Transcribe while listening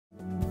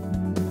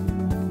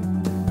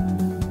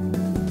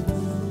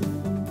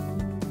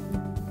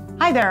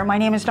Hi there, my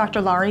name is Dr.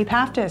 Laurie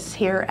Pavtis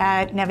here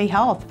at Nevy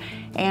Health,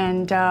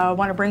 and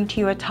want to bring to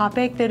you a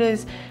topic that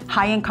is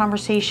high in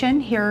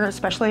conversation here,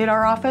 especially at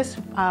our office.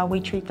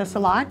 We treat this a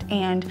lot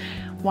and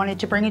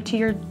wanted to bring it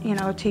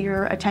to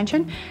your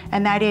attention,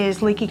 and that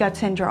is leaky gut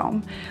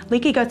syndrome.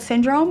 Leaky gut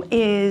syndrome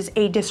is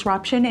a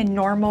disruption in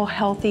normal,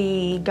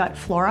 healthy gut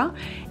flora,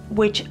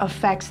 which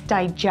affects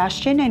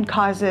digestion and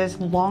causes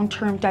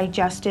long-term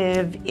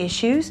digestive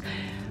issues.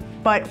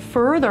 But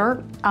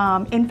further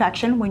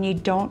infection, when you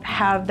don't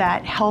have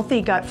that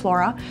healthy gut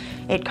flora,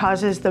 it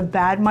causes the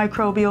bad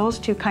microbials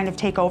to kind of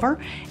take over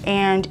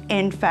and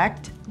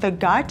infect the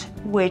gut,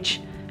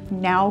 which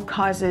now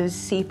causes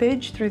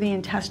seepage through the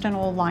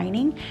intestinal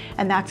lining,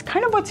 and that's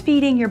kind of what's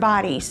feeding your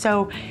body.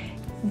 So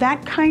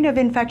that kind of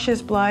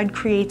infectious blood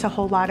creates a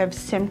whole lot of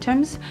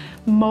symptoms.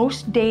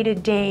 Most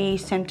day-to-day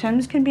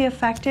symptoms can be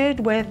affected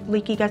with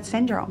leaky gut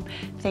syndrome.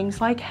 Things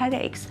like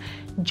headaches,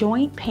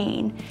 joint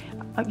pain,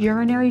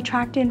 urinary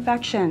tract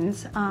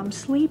infections,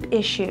 sleep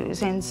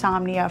issues,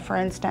 insomnia, for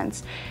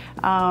instance.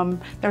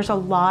 There's a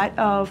lot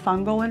of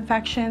fungal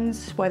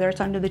infections, whether it's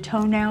under the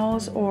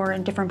toenails or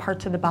in different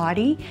parts of the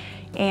body,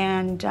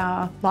 and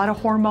a lot of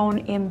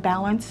hormone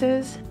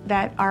imbalances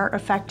that are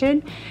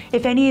affected.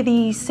 If any of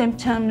these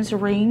symptoms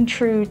ring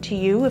true to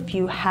you, if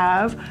you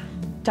have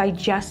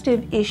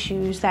digestive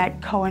issues that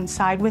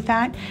coincide with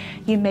that,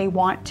 you may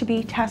want to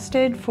be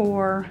tested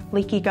for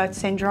leaky gut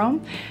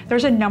syndrome.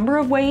 There's a number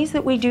of ways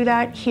that we do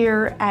that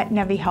here at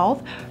Nevy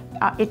Health.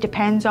 It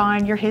depends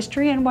on your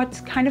history and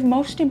what's kind of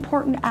most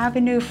important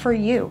avenue for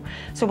you.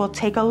 So we'll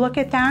take a look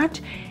at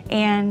that,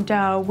 and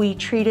we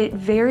treat it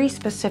very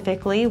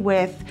specifically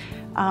with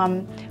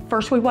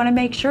first, we want to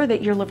make sure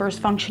that your liver is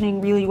functioning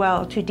really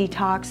well to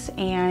detox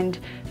and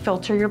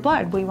filter your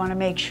blood. We want to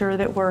make sure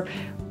that we're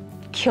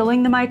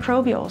killing the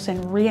microbials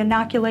and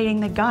re-inoculating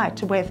the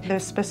gut with the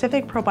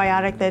specific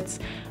probiotic that's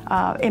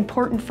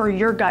important for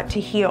your gut to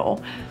heal.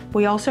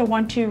 We also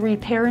want to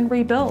repair and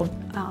rebuild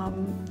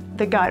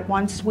the gut.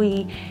 Once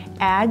we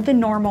add the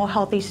normal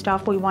healthy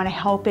stuff, we want to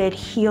help it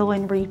heal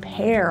and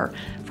repair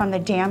from the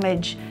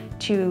damage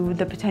to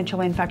the potential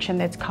infection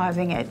that's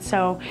causing it.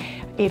 So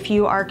if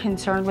you are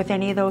concerned with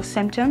any of those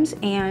symptoms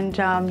and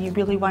you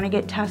really want to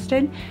get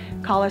tested,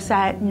 call us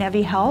at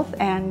Nevy Health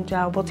and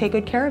we'll take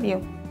good care of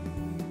you.